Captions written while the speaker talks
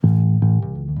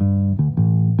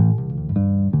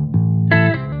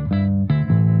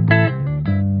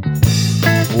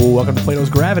welcome to Plato's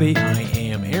Gravity. I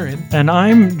am Aaron. And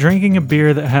I'm drinking a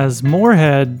beer that has more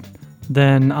head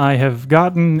than I have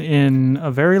gotten in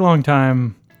a very long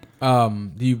time.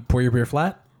 Do you pour your beer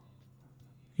flat?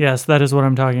 Yes, that is what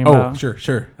I'm talking Oh, about.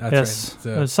 sure. That's yes,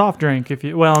 right. a soft drink. A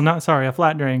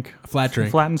flat drink. A flat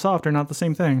drink. Flat and soft are not the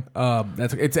same thing.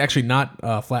 It's actually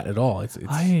not flat at all. Is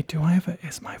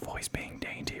my voice being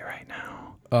dainty right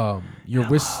now? Your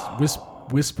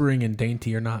whispering and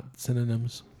dainty are not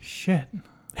synonyms. Shit.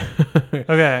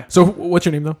 Okay. So what's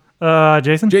your name though?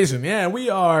 Jason? Jason, yeah, we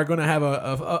are going to have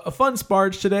a fun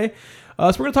Sparge today. So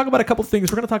we're going to talk about a couple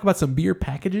things. We're going to talk about some beer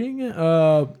packaging.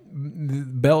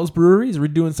 Bell's Brewery is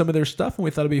redoing some of their stuff, and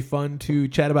we thought it'd be fun to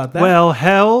chat about that. Well,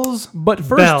 hell's But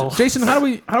first, Bell. Jason, how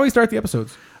do we start the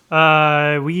episodes?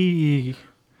 Oh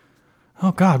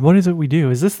God, what is it we do?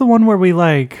 Is this the one where we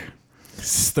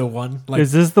This is the one.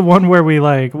 Is this the one where we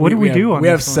What do we do on We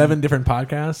this have one? 7 different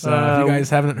podcasts. If you guys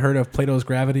haven't heard of Plato's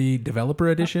Gravity Developer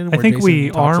Edition, I where think Jason we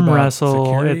talks arm about wrestle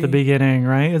security. at the beginning,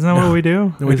 right? Isn't that what we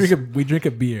do? No, we drink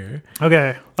a beer.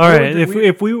 Okay. All right.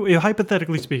 If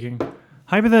hypothetically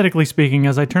speaking,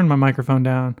 as I turn my microphone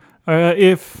down,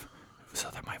 so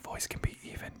that my voice can be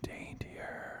even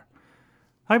daintier.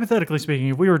 Hypothetically speaking,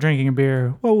 if we were drinking a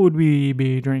beer, what would we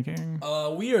be drinking?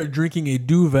 We are drinking a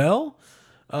Duvel.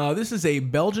 This is a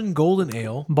Belgian golden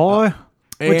ale. Boy,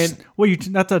 that's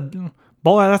a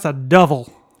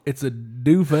Duvel. It's a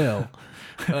Duvel.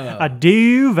 A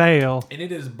Duvel. And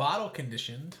it is bottle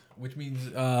conditioned, which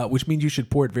means you should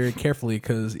pour it very carefully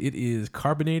because it is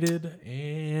carbonated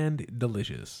and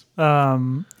delicious.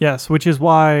 Yes, which is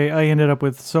why I ended up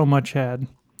with so much head.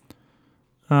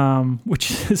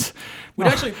 Which is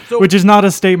not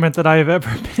a statement that I have ever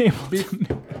been able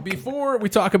to. Before we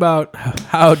talk about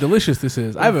how delicious this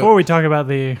is, how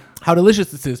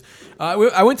delicious this is,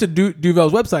 I went to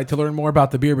Duvel's website to learn more about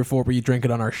the beer before we drank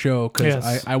it on our show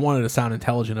because I wanted to sound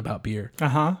intelligent about beer.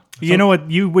 You know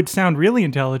what? You would sound really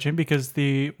intelligent because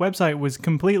the website was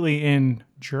completely in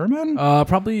German.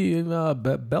 Probably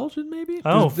Belgian, maybe.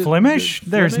 Flemish?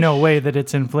 There's no way that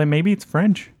it's in Flemish. Maybe it's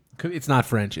French. It's not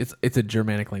French. It's a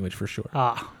Germanic language for sure.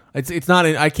 It's not.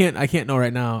 I can't know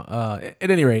right now.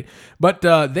 At any rate, but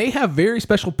they have very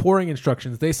special pouring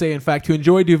instructions. They say, in fact, to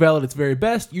enjoy Duvel at its very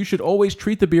best, you should always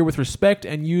treat the beer with respect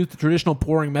and use the traditional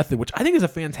pouring method, which I think is a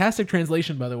fantastic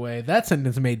translation. By the way, that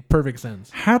sentence made perfect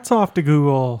sense. Hats off to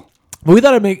Google. But we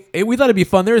thought it'd be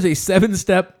fun. There is a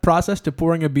 7-step process to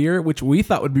pouring a beer, which we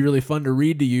thought would be really fun to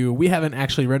read to you. We haven't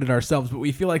actually read it ourselves, but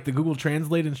we feel like the Google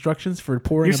Translate instructions for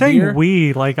pouring a beer. You're saying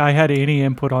we, like I had any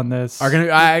input on this.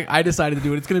 I decided to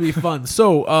do it. It's going to be fun.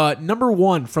 So, number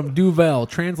 1 from Duvel,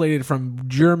 translated from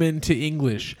German to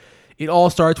English. It all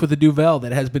starts with a Duvel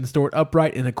that has been stored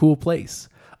upright in a cool place.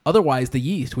 Otherwise, the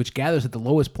yeast, which gathers at the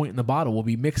lowest point in the bottle, will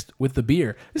be mixed with the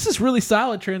beer. This is really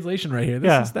solid translation right here.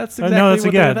 That's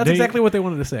exactly what they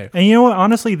wanted to say. And you know what?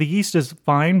 Honestly, the yeast is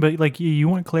fine, but you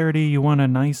want clarity, you want a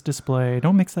nice display.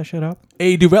 Don't mix that shit up.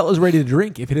 A Duvel is ready to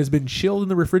drink if it has been chilled in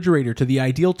the refrigerator to the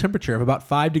ideal temperature of about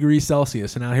 5 degrees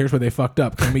Celsius. And now here's where they fucked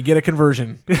up. Can we get a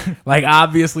conversion?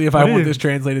 Obviously, if I want this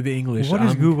translated to English. What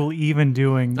is Google even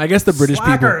doing? I guess the British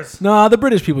Slackers. people. No, the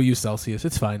British people use Celsius.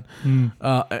 It's fine. And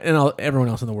everyone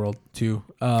else in the world too.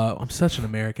 I'm such an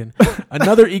American.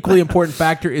 Another equally important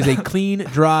factor is a clean,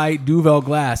 dry Duvel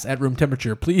glass at room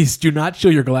temperature. Please do not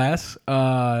chill your glass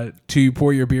to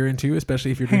pour your beer into,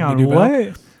 especially if you're drinking Duvel.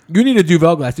 What? You need a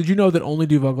Duvel glass. Did you know that only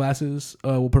Duvel glasses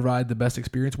will provide the best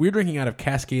experience? We're drinking out of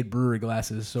Cascade Brewery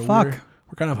glasses, so we're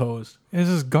kind of hosed. This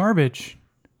is garbage.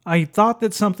 I thought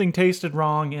that something tasted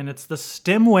wrong, and it's the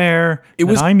stemware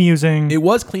I'm using. It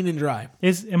was clean and dry.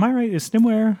 Am I right? Is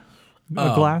stemware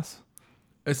a glass?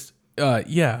 It's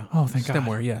yeah. Oh, thank God.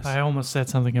 Stemware, yes. I almost said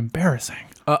something embarrassing.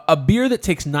 A beer that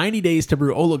takes 90 days to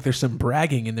brew. Oh, look, there's some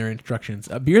bragging in their instructions.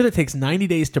 A beer that takes 90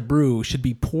 days to brew should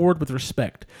be poured with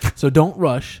respect. So don't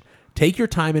rush. Take your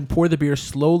time and pour the beer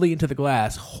slowly into the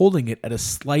glass, holding it at a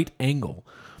slight angle.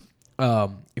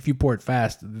 If you pour it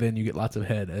fast, then you get lots of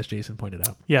head, as Jason pointed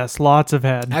out. Yes, lots of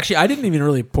head. Actually, I didn't even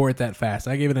really pour it that fast.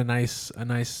 I gave it a nice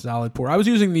solid pour. I was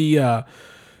using the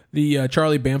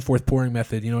Charlie Bamforth pouring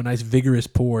method, a nice vigorous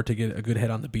pour to get a good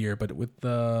head on the beer. But with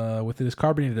it as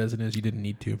carbonated as it is, you didn't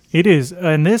need to. It is,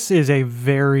 and this is a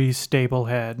very stable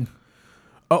head.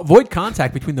 Avoid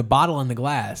contact between the bottle and the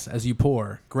glass as you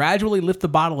pour. Gradually lift the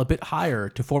bottle a bit higher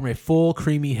to form a full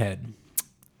creamy head.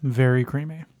 Very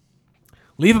creamy.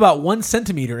 Leave about 1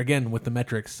 centimeter, again with the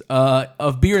metrics,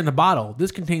 of beer in the bottle.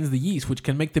 This contains the yeast, which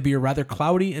can make the beer rather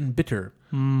cloudy and bitter.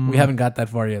 We haven't got that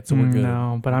far yet, so we're good.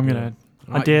 No, but I'm going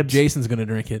to... Dibs. Jason's going to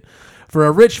drink it. For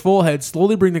a rich, full head,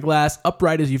 slowly bring the glass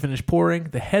upright as you finish pouring.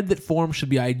 The head that forms should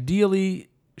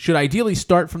should ideally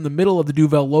start from the middle of the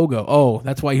Duvel logo. Oh,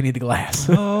 that's why you need the glass.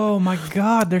 Oh my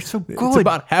God, they're so good. It's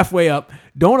about halfway up.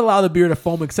 Don't allow the beer to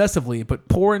foam excessively, but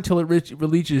pour until it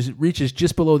reaches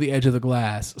just below the edge of the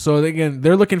glass. So again,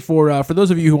 they're looking for those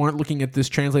of you who aren't looking at this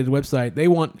translated website, they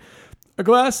want a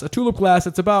tulip glass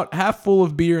that's about half full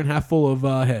of beer and half full of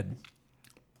head.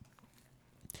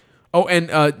 Oh,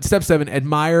 and step 7,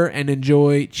 admire and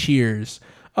enjoy. Cheers.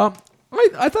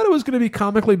 I thought it was going to be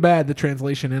comically bad, the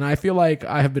translation, and I feel like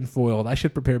I have been foiled. I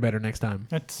should prepare better next time.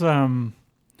 That's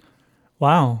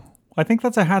wow. I think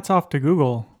that's a hats off to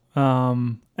Google.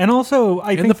 And also,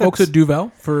 I think the folks at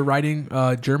Duvel for writing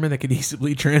German that could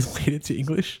easily translate it to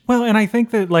English. Well, and I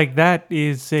think that like that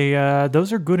is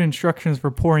those are good instructions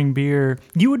for pouring beer.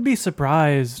 You would be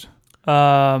surprised.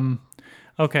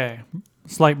 Okay,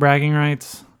 slight bragging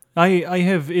rights. I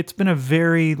have. It's been a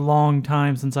very long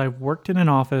time since I've worked in an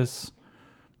office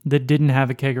that didn't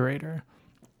have a kegerator.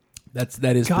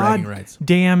 That is bragging rights.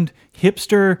 Damned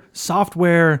hipster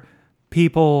software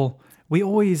people. We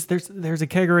always there's a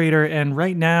kegerator, and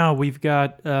right now we've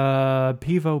got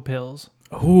Pivo pills.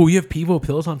 Oh, you have Pivo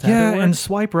pills on tap? Yeah, and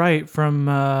Swipe Right from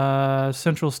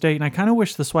Central State, and I kind of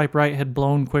wish the Swipe Right had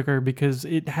blown quicker because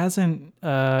it hasn't.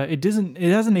 It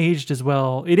hasn't aged as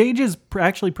well. It ages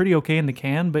actually pretty okay in the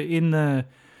can, but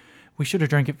we should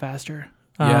have drank it faster.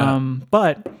 Yeah.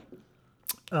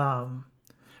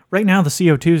 Right now the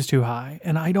CO2 is too high,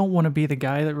 and I don't want to be the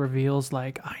guy that reveals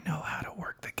like I know how to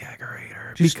work the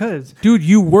kegerator because dude,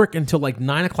 you work until like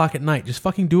 9:00 at night. Just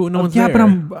fucking do it when no one's there. Yeah, but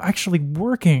I'm actually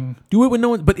working. Do it when no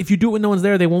one. But if you do it when no one's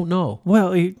there, they won't know.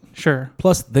 Well, sure.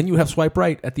 Plus, then you have Swipe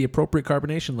Right at the appropriate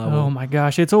carbonation level. Oh my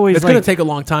gosh, it's always it's gonna take a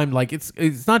long time. Like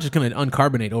it's not just gonna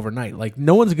uncarbonate overnight. Like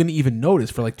no one's gonna even notice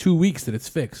for like 2 weeks that it's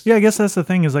fixed. Yeah, I guess that's the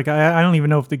thing is like I don't even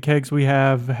know if the kegs we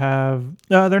have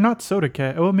they're not soda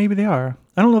keg. Well, maybe they are.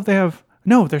 I don't know if they have.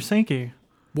 No, they're Sankey.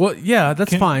 Well, yeah,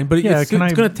 that's fine, but it's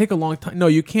going to take a long time. No,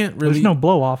 you can't really. There's no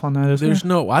blow off on that, is there? There's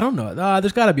no. I don't know.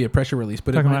 There's got to be a pressure release,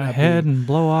 but talking it might about not head be. And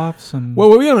blow offs and. Well,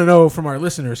 what we want to know from our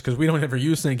listeners, because we don't ever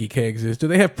use Sankey kegs, is do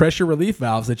they have pressure relief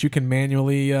valves that you can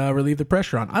manually relieve the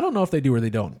pressure on? I don't know if they do or they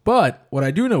don't, but what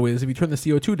I do know is if you turn the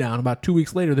CO2 down, about 2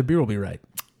 weeks later, the beer will be right.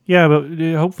 Yeah, but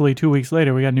hopefully 2 weeks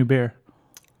later we got new beer.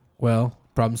 Well,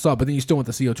 problem solved. But then you still want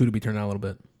the CO2 to be turned down a little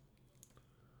bit.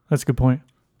 That's a good point.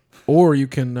 Or you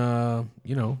can,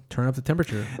 turn up the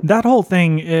temperature. That whole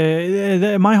thing,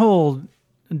 my whole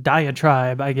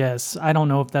diatribe, I guess, I don't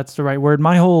know if that's the right word.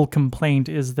 My whole complaint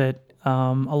is that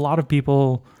a lot of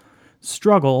people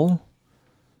struggle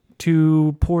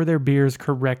to pour their beers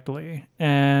correctly.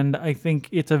 And I think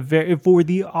it's for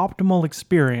the optimal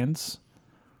experience,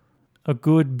 a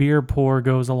good beer pour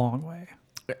goes a long way.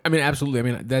 I mean, absolutely. I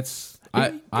mean,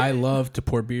 I love to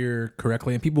pour beer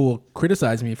correctly, and people will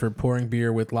criticize me for pouring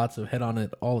beer with lots of head on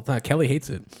it all the time. Kelly hates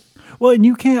it. Well, and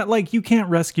you can't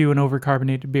rescue an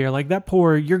overcarbonated beer. Like that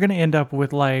pour, you're going to end up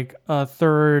with like a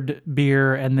third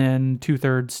beer and then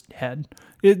 2/3 head.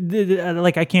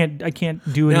 I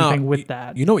can't do anything with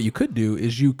that. You know what you could do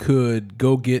is you could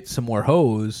go get some more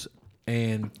hose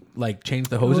and like change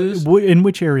the hoses. In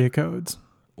which area codes?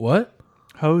 What?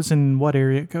 Hose in what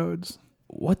area codes?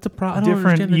 What the problem?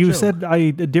 Different. You said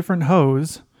a different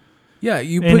hose. Yeah,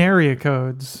 you in area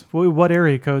codes. What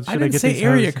area codes should I get? I didn't say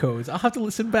area codes. I'll have to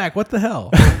listen back. What the hell?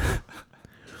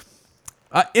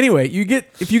 Anyway,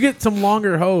 if you get some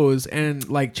longer hose and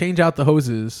like change out the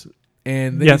hoses,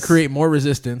 and then you create more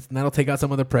resistance, and that'll take out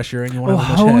some of the pressure, and you won't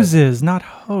have as much hoses, head. Not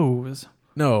hose.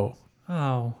 No.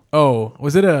 Oh.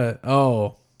 Was it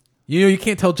You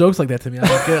can't tell jokes like that to me. I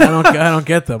don't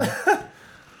get them.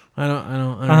 I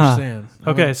don't understand.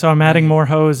 Okay, so I'm adding more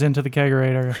hose into the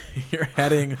kegerator. You're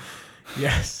adding,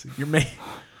 yes. You're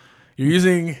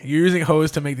using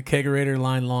hose to make the kegerator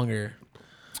line longer.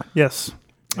 Yes.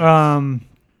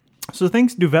 So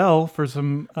thanks Duvel for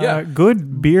some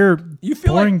good beer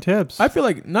pouring tips. I feel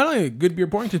like not only good beer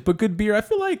pouring tips, but good beer. I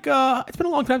feel like it's been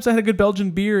a long time since I had a good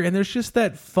Belgian beer, and there's just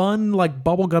that fun like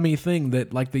bubblegummy thing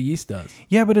that like the yeast does.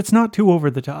 Yeah, but it's not too over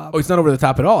the top. Oh, it's not over the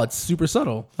top at all. It's super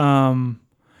subtle.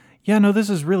 Yeah, no, this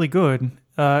is really good.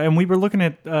 And we were looking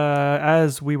at,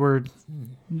 as we were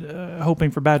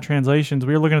hoping for bad translations,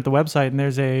 we were looking at the website, and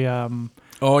there's a...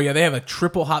 Oh, yeah, they have a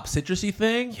triple hop citrusy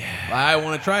thing. Yeah. I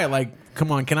want to try it. Like,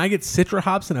 come on, can I get citra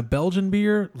hops in a Belgian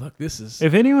beer? Look, this is...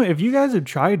 If you guys have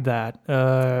tried that,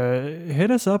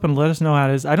 hit us up and let us know how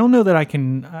it is. I don't know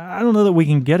that we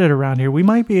can get it around here. We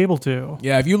might be able to.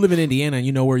 Yeah, if you live in Indiana and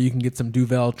you know where you can get some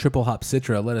Duvel triple hop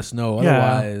citra, let us know.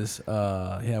 Otherwise,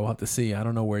 we'll have to see. I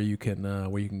don't know where you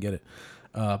can get it.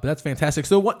 But that's fantastic.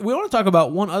 So we want to talk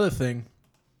about one other thing,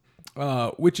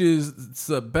 which is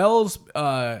Bell's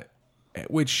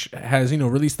which has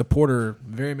released the porter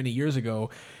very many years ago,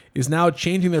 is now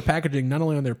changing their packaging not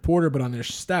only on their porter but on their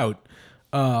stout.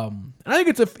 And I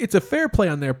think it's a fair play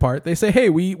on their part. They say, hey,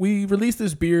 we released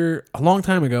this beer a long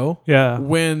time ago. Yeah.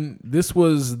 When this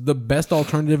was the best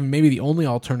alternative and maybe the only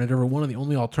alternative or one of the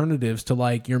only alternatives to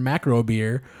like your macro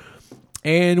beer.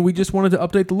 And we just wanted to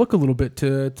update the look a little bit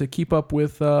to keep up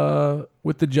with the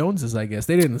Joneses, I guess.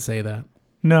 They didn't say that.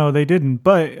 No, they didn't.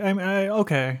 But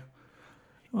okay.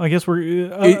 I guess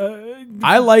we're.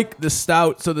 I like the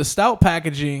stout. So the stout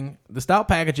packaging,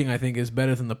 I think, is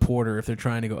better than the porter if they're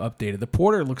trying to go updated. The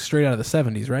porter looks straight out of the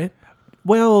 70s, right?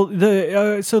 Well,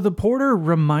 the porter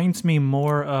reminds me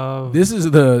more of. This is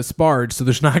the Sparge, so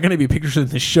there's not going to be pictures in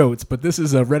the shows, but this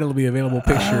is a readily available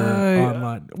picture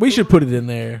online. We should put it in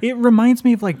there. It reminds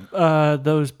me of like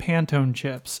those Pantone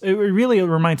chips. It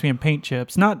reminds me of paint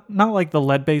chips, not like the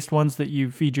lead-based ones that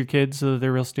you feed your kids so that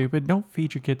they're real stupid. Don't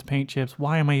feed your kids paint chips.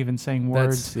 Why am I even saying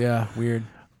words? That's weird.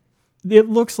 It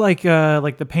looks like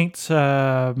the paint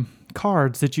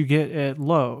cards that you get at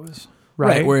Lowe's.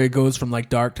 Right, where it goes from like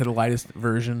dark to the lightest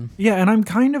version. Yeah, and I'm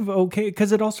kind of okay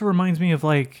because it also reminds me of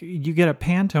like you get a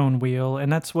Pantone wheel,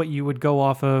 and that's what you would go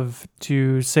off of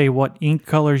to say what ink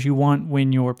colors you want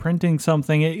when you're printing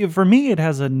something. For me, it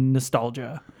has a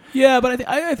nostalgia. Yeah, but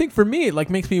I think for me, it like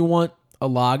makes me want a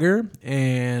lager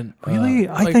and really,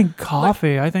 I think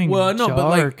coffee. I think but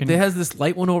like and it has this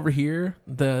light one over here,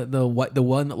 the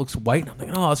one that looks white. I'm like,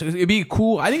 oh, so it'd be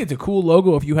cool. I think it's a cool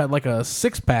logo if you had like a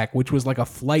 6-pack, which was like a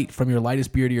flight from your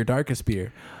lightest beer to your darkest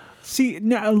beer. See,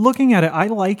 now looking at it, I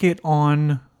like it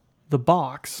on the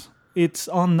box. It's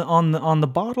on the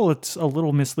bottle. It's a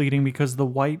little misleading because the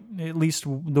white, at least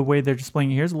the way they're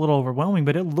displaying it here, is a little overwhelming.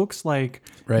 But it looks like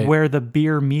where the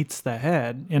beer meets the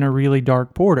head in a really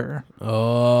dark porter.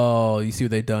 Oh, you see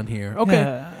what they've done here?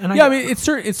 Okay, I mean it's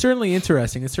certainly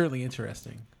interesting. It's certainly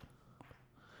interesting.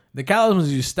 The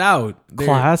Kalamazoo Stout,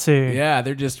 classy. Yeah,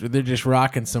 they're just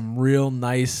rocking some real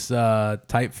nice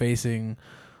typefacing.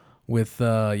 With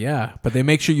but they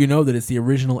make sure you know that it's the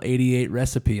original 88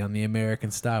 recipe on the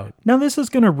American Stout. Now this is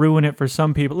going to ruin it for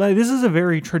some people. Like, this is a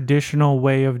very traditional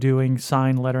way of doing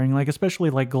sign lettering, like especially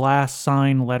like glass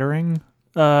sign lettering.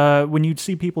 When you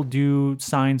see people do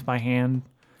signs by hand,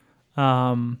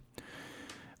 but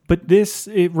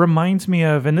it reminds me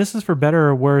of, and this is for better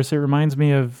or worse. It reminds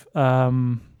me of.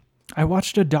 I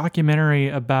watched a documentary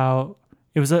about.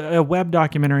 It was a web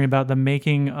documentary about the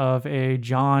making of a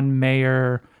John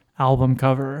Mayer album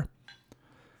cover.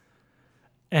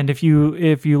 And if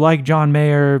you like John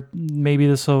Mayer, maybe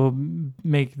this will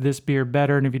make this beer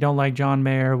better. And if you don't like John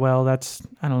Mayer, well, that's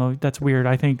weird.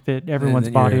 I think that everyone's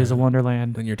body is a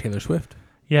wonderland. Then you're Taylor Swift.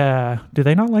 Yeah. Do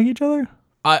they not like each other?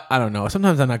 I don't know.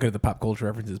 Sometimes I'm not good at the pop culture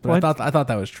references, but I thought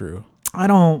that was true. I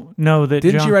don't know that.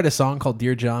 Didn't you write a song called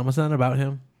Dear John? Wasn't that about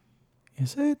him?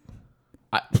 Is it?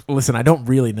 Listen, I don't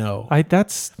really know.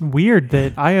 That's weird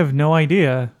that I have no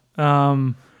idea.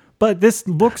 But this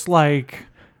looks like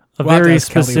there's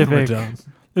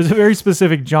a very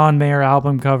specific John Mayer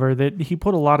album cover that he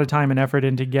put a lot of time and effort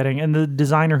into getting, and the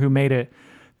designer who made it,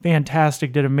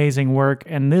 fantastic, did amazing work,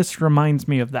 and this reminds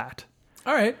me of that.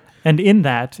 All right. And in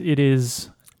that,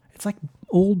 it's like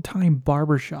old-time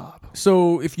barbershop.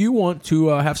 So if you want to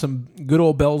have some good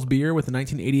old Bell's beer with the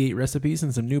 1988 recipes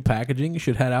and some new packaging, you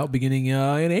should head out beginning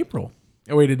in April.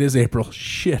 Oh, wait, it is April.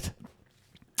 Shit.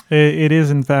 It is,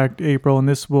 in fact, April, and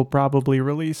this will probably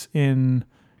release in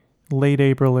late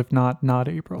April, if not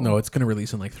April. No, it's going to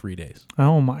release in like 3 days.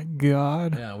 Oh, my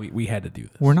God. Yeah, we had to do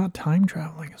this. We're not time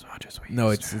traveling as much as we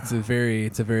used to. It's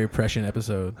a very prescient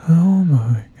episode. Oh,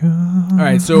 my God. All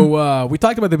right, so we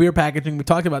talked about the beer packaging. We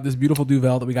talked about this beautiful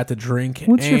Duvel that we got to drink.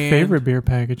 What's your favorite beer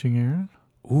packaging, Aaron?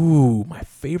 Ooh, my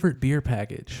favorite beer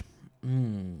package.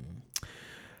 I'm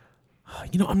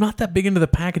not that big into the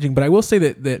packaging, but I will say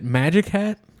that Magic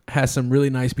Hat has some really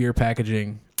nice beer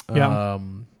packaging. Yeah.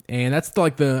 And that's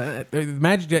like the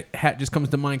Magic Hat just comes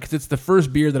to mind because it's the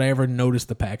first beer that I ever noticed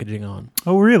the packaging on.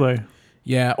 Oh, really?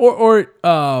 Yeah. Or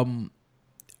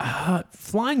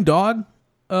Flying Dog.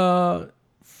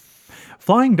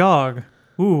 Flying Dog.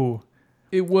 Ooh.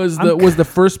 It was the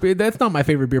first beer. That's not my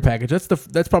favorite beer package.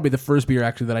 That's probably the first beer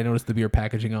actually that I noticed the beer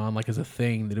packaging on, like as a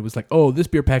thing, that it was like, oh, this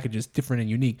beer package is different and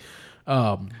unique. You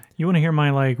want to hear my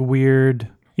like weird?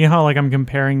 You know how like I'm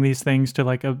comparing these things to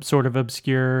like a sort of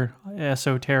obscure,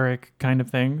 esoteric kind of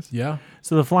things. Yeah.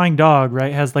 So the Flying Dog,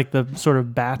 right, has like the sort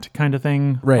of bat kind of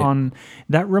thing on.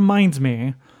 That reminds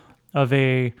me of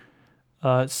a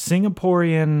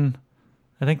Singaporean.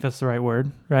 I think that's the right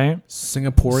word, right?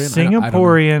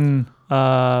 Singaporean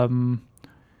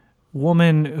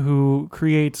woman who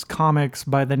creates comics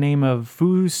by the name of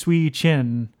Fu Sui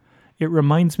Chin it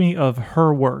reminds me of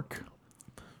her work.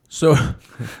 So,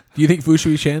 do you think Fu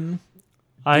Shui Chen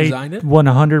designed it? I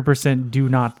 100% do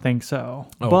not think so.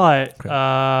 But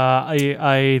okay.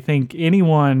 I think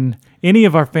any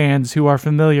of our fans who are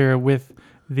familiar with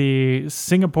the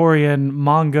Singaporean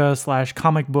manga /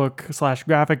 comic book /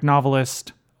 graphic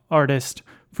novelist artist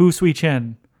Fu Shui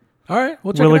Chen, all right,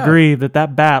 we'll check will it out. agree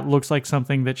that bat looks like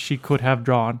something that she could have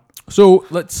drawn. So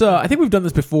let's. I think we've done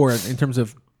this before in terms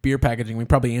of beer packaging. We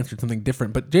probably answered something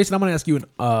different. But Jason, I'm going to ask you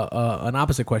an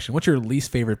opposite question. What's your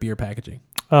least favorite beer packaging?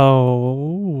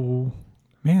 Oh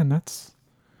man, that's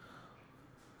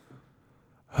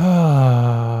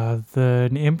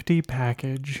the empty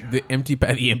package. The empty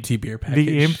beer package.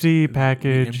 The empty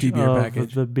package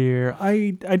of the beer.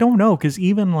 I don't know, because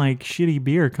even like shitty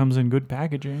beer comes in good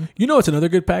packaging. You know, it's another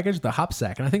good package, the hop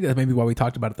sack, and I think that's maybe why we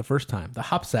talked about it the first time. The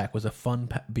hop sack was a fun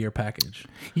beer package.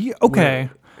 Yeah, okay.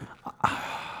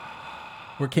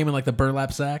 Where it came in like the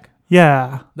burlap sack.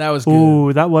 Yeah, that was good.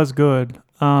 Ooh, that was good.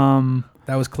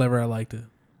 That was clever. I liked it.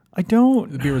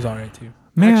 The beer was all right too.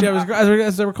 Man, actually,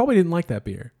 as I recall, we didn't like that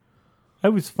beer. It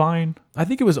was fine. I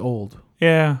think it was old.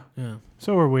 Yeah.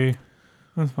 So were we.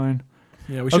 That's fine.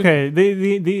 Yeah. We should. Okay.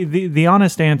 The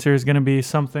honest answer is going to be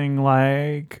something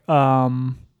like, I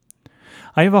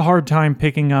have a hard time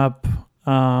picking up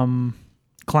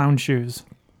clown shoes.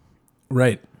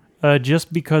 Right.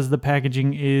 Just because the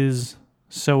packaging is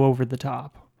so over the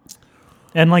top.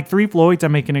 And like Three Floyds, I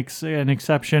make an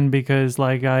exception because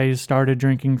like I started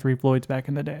drinking Three Floyds back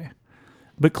in the day.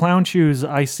 But clown shoes,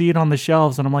 I see it on the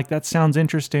shelves and I'm like, that sounds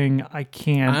interesting. I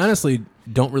can't. I honestly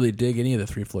don't really dig any of the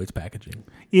Three Floyds packaging.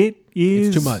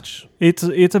 It's too much. It's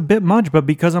a bit much, but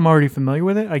because I'm already familiar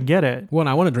with it, I get it. Well, and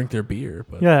I want to drink their beer,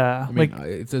 but yeah, I mean,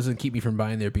 it doesn't keep me from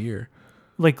buying their beer.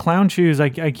 Like clown shoes, I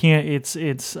can't.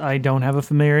 It's I don't have a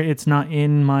familiar. It's not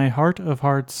in my heart of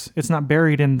hearts. It's not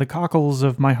buried in the cockles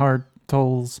of my heart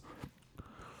holes.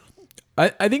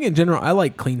 I think in general, I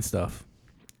like clean stuff.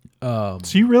 So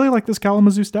you really like this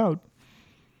Kalamazoo Stout?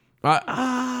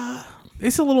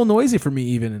 It's a little noisy for me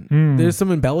even. There's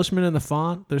some embellishment in the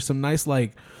font. There's some nice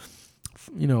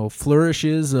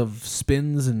flourishes of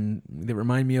spins, and they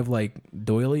remind me of like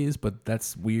doilies, but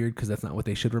that's weird because that's not what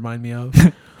they should remind me of.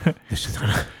 There's just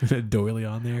not a doily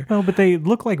on there. Oh, but they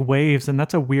look like waves, and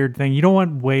that's a weird thing. You don't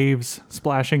want waves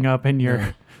splashing up in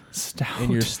your stout. In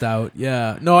your stout,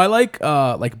 yeah. No, I like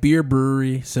beer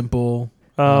brewery, simple.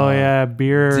 Oh yeah,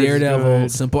 beer. Daredevil,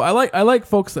 simple. I like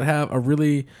folks that have a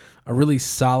really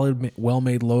solid,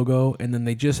 well-made logo, and then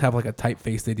they just have like a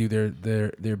typeface. They do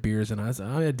their beers, and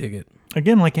I dig it.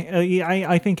 Again, like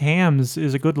I think Hams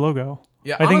is a good logo.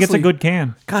 Yeah, I think it's a good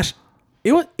can. Gosh,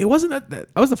 it wasn't that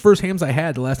was the first Hams I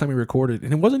had the last time we recorded,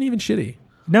 and it wasn't even shitty.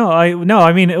 No,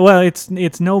 I mean, well, it's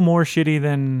no more shitty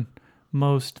than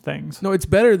most things. No, it's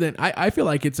better than I feel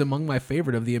like it's among my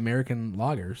favorite of the American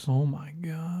lagers. Oh my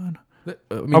god.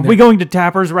 I mean, are we going to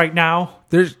Tappers right now?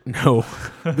 There's some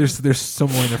more in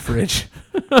the fridge.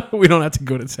 We don't have to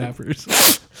go to Tappers.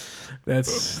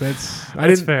 That's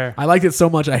fair. I liked it so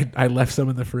much I left some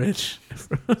in the fridge.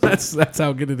 That's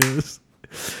how good it is.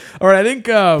 All right, I think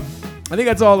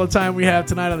that's all the time we have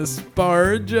tonight on the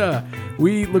Sparge.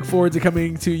 We look forward to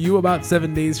coming to you about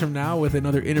 7 days from now with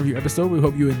another interview episode. We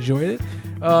hope you enjoyed it.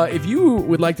 If you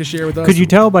would like to share with us, could you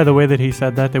tell by the way that he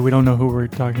said that we don't know who we're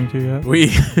talking to yet?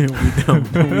 We don't.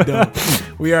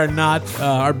 We are not.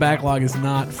 Our backlog is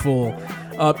not full.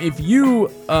 If you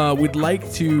would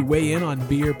like to weigh in on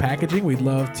beer packaging, we'd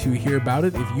love to hear about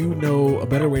it. If you know a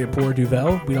better way to pour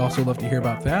Duvel, we'd also love to hear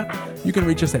about that. You can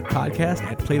reach us at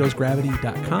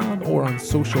podcast@platosgravity.com or on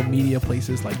social media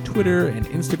places like Twitter and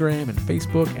Instagram and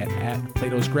Facebook at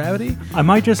Plato's Gravity. I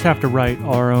might just have to write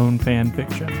our own fan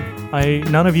fiction.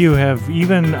 None of you have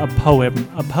even a poem.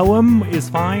 A poem is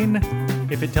fine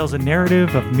if it tells a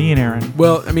narrative of me and Aaron.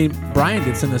 Well, I mean, Brian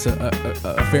did send us a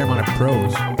fair amount of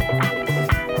prose.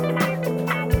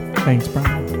 Thanks,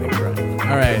 Brian.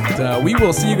 All right. We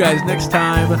will see you guys next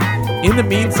time. In the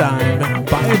meantime,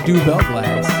 buy a Duvel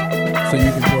glass so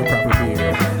you can pour proper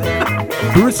beer.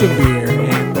 Brew some beer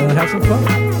and have some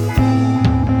fun.